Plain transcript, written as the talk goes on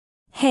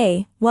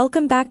Hey,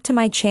 welcome back to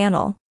my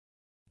channel.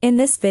 In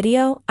this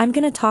video, I'm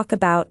gonna talk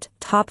about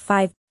top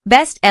 5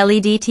 best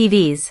LED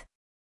TVs.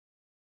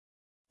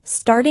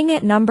 Starting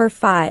at number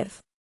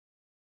 5.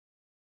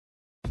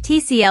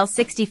 TCL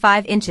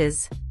 65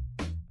 inches.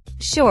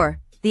 Sure,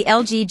 the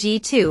LG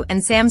G2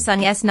 and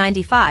Samsung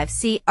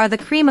S95C are the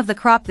cream of the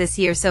crop this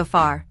year so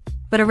far,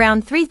 but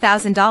around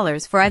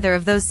 $3,000 for either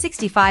of those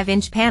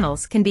 65-inch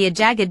panels can be a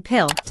jagged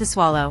pill to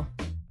swallow.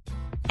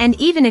 And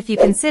even if you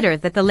consider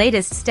that the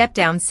latest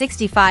step-down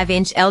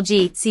 65-inch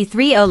LG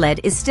G3 OLED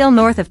is still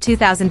north of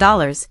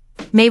 $2,000,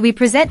 may we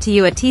present to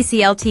you a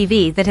TCL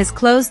TV that has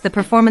closed the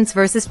performance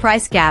versus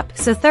price gap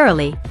so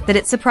thoroughly that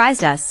it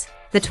surprised us,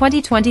 the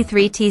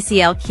 2023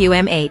 TCL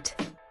QM8.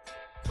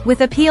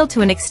 With appeal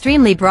to an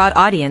extremely broad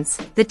audience,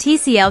 the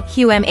TCL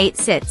QM8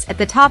 sits at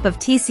the top of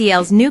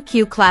TCL's new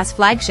Q-class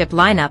flagship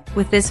lineup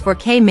with this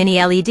 4K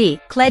mini LED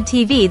QLED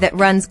TV that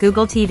runs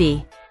Google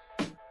TV.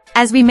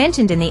 As we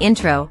mentioned in the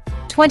intro,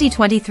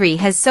 2023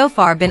 has so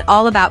far been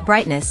all about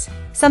brightness,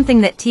 something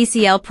that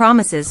TCL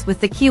promises with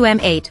the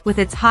QM8 with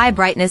its high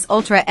brightness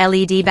Ultra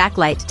LED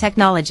backlight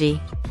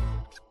technology.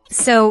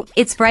 So,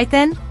 it's bright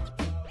then?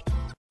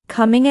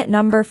 Coming at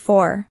number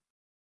 4.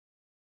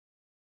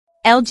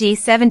 LG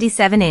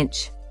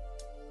 77-inch.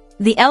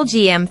 The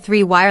LG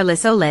M3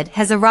 wireless OLED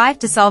has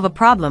arrived to solve a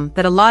problem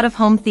that a lot of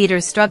home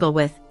theaters struggle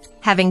with,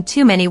 having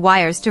too many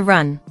wires to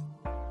run.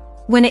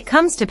 When it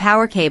comes to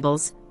power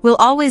cables, we'll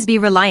always be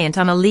reliant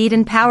on a lead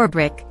and power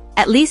brick,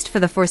 at least for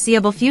the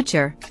foreseeable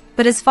future,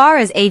 but as far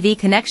as AV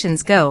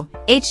connections go,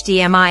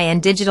 HDMI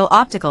and digital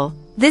optical,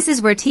 this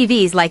is where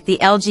TVs like the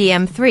LG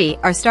M3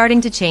 are starting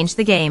to change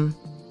the game.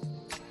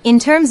 In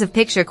terms of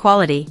picture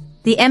quality,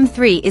 the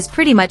M3 is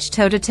pretty much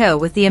toe-to-toe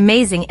with the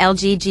amazing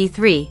LG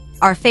G3,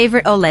 our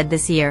favorite OLED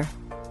this year.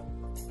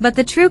 But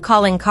the true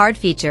calling card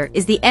feature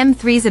is the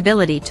M3's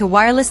ability to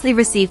wirelessly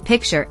receive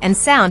picture and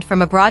sound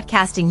from a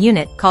broadcasting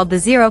unit called the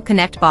Zero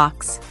Connect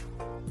box.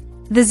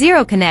 The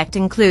Zero Connect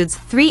includes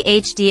 3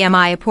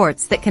 HDMI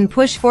ports that can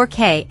push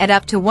 4K at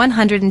up to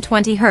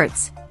 120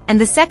 Hz,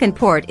 and the second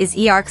port is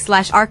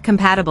eARC/ARC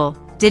compatible,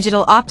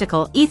 digital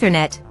optical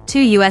Ethernet,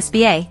 2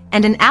 USB-A,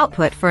 and an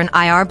output for an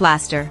IR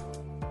blaster.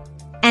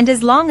 And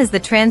as long as the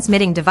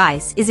transmitting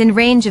device is in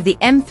range of the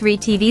M3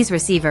 TV's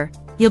receiver,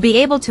 you'll be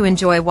able to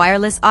enjoy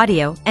wireless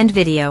audio and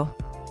video.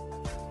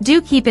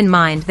 Do keep in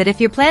mind that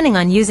if you're planning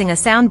on using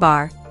a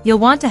soundbar, you'll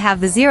want to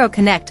have the Zero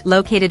Connect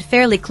located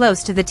fairly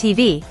close to the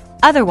TV.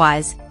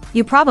 Otherwise,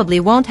 you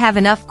probably won't have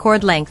enough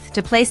cord length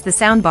to place the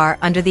soundbar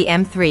under the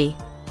M3.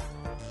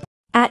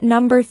 At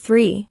number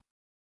 3.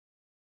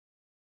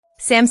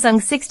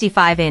 Samsung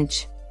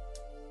 65-inch.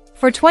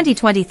 For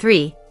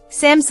 2023,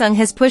 Samsung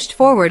has pushed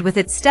forward with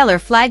its stellar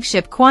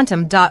flagship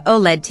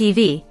Quantum-OLED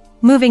TV,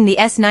 moving the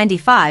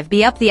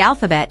S95B up the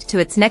alphabet to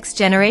its next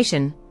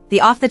generation,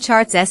 the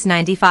off-the-charts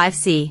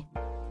S95C.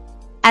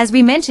 As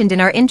we mentioned in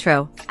our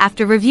intro,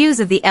 after reviews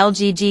of the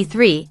LG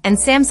G3 and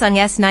Samsung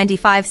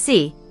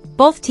S95C,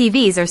 both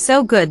TVs are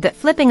so good that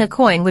flipping a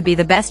coin would be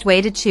the best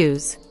way to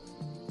choose.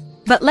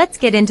 But let's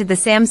get into the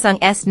Samsung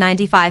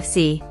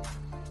S95C.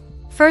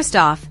 First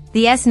off,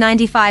 the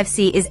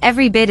S95C is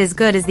every bit as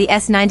good as the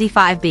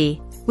S95B,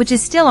 which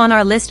is still on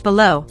our list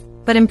below,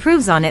 but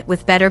improves on it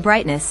with better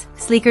brightness,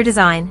 sleeker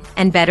design,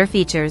 and better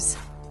features.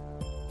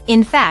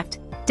 In fact,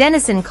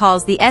 Denison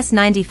calls the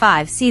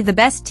S95C the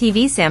best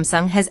TV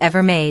Samsung has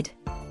ever made.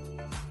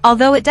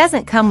 Although it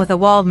doesn't come with a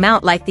wall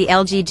mount like the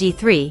LG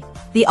G3,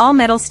 the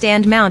all-metal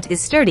stand mount is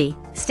sturdy,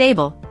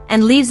 stable,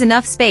 and leaves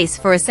enough space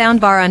for a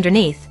soundbar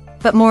underneath,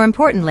 but more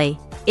importantly,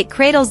 it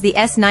cradles the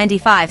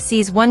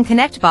S95C's One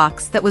Connect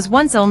box that was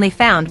once only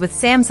found with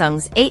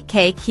Samsung's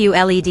 8K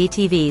QLED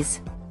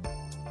TVs.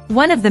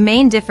 One of the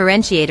main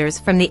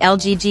differentiators from the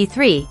LG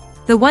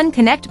G3, the One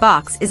Connect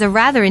box is a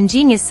rather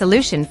ingenious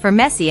solution for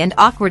messy and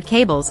awkward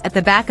cables at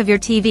the back of your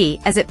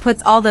TV, as it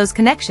puts all those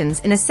connections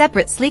in a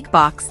separate sleek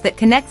box that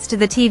connects to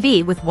the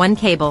TV with one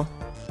cable.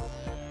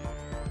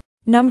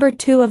 Number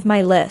 2 of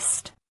my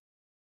list.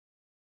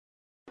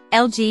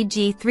 LG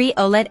G3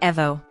 OLED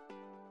Evo.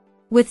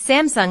 With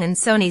Samsung and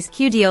Sony's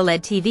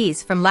QD-OLED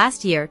TVs from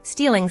last year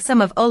stealing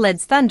some of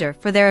OLED's thunder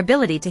for their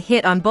ability to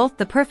hit on both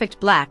the perfect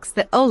blacks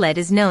that OLED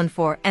is known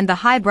for and the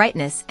high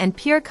brightness and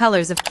pure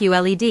colors of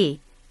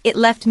QLED, it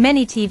left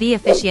many TV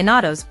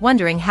aficionados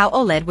wondering how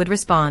OLED would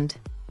respond.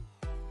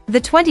 The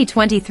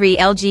 2023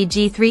 LG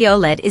G3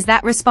 OLED is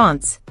that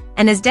response,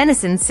 and as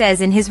Denison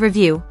says in his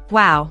review,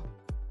 wow.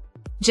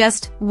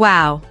 Just,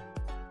 wow.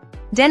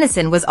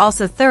 Denison was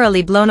also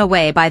thoroughly blown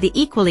away by the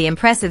equally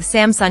impressive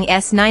Samsung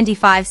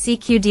S95C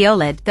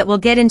QD-OLED that we'll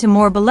get into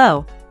more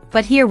below,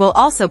 but here we'll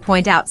also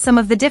point out some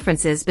of the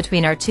differences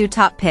between our two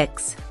top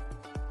picks.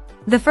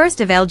 The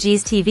first of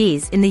LG's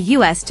TVs in the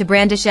US to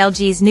brandish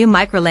LG's new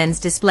microlens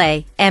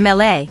display,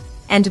 MLA,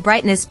 and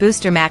Brightness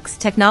Booster Max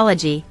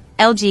technology,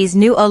 LG's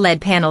new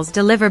OLED panels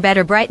deliver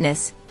better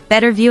brightness,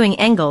 better viewing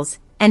angles,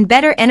 and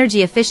better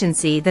energy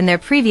efficiency than their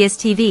previous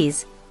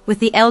TVs, with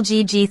the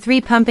LG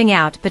G3 pumping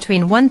out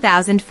between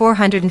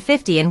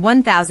 1,450 and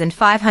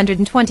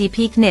 1,520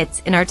 peak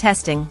nits in our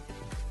testing.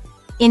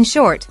 In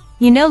short,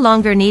 You no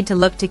longer need to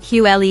look to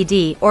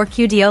QLED or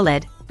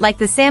QD-OLED, like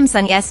the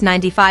Samsung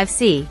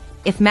S95C,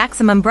 if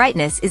maximum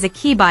brightness is a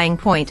key buying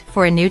point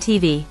for a new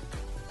TV.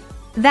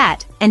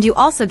 That, and you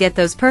also get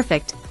those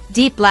perfect,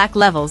 deep black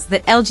levels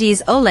that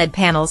LG's OLED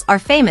panels are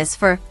famous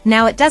for.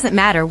 Now it doesn't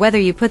matter whether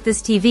you put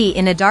this TV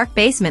in a dark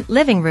basement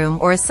living room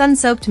or a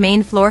sun-soaked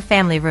main floor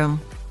family room.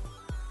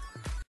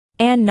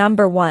 And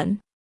number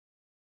 1.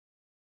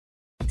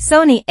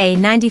 Sony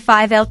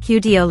A95L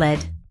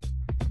QD-OLED.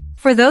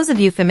 For those of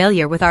you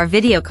familiar with our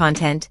video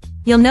content,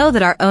 you'll know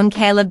that our own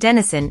Caleb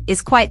Dennison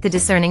is quite the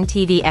discerning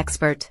TV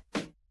expert.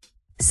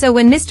 So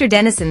when Mr.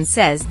 Dennison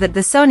says that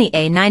the Sony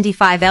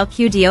A95L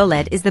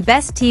QD-OLED is the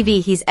best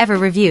TV he's ever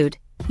reviewed,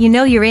 you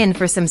know you're in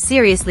for some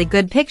seriously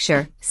good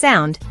picture,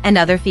 sound, and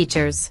other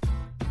features.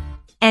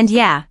 And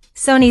yeah,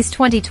 Sony's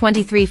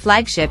 2023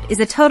 flagship is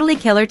a totally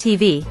killer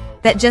TV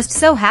that just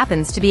so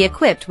happens to be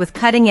equipped with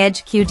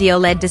cutting-edge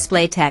QD-OLED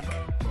display tech.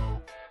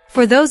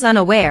 For those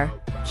unaware,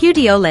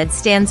 QD-OLED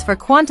stands for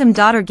Quantum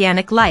Dot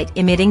Organic Light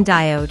Emitting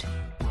Diode.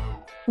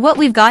 What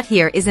we've got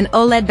here is an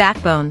OLED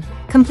backbone,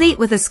 complete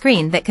with a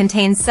screen that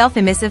contains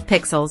self-emissive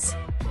pixels.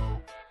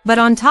 But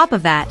on top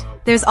of that,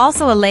 there's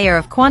also a layer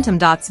of quantum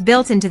dots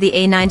built into the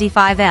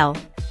A95L,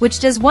 which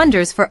does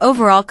wonders for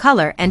overall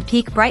color and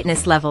peak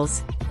brightness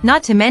levels,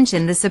 not to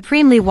mention the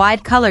supremely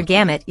wide color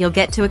gamut you'll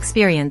get to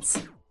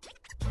experience.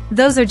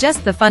 Those are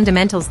just the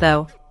fundamentals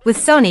though, with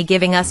Sony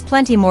giving us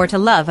plenty more to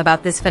love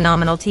about this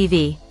phenomenal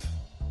TV.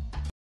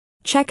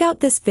 Check out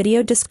this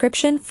video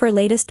description for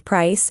latest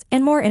price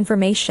and more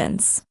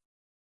informations.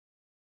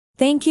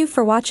 Thank you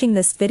for watching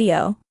this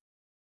video.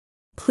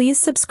 Please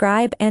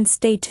subscribe and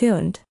stay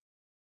tuned.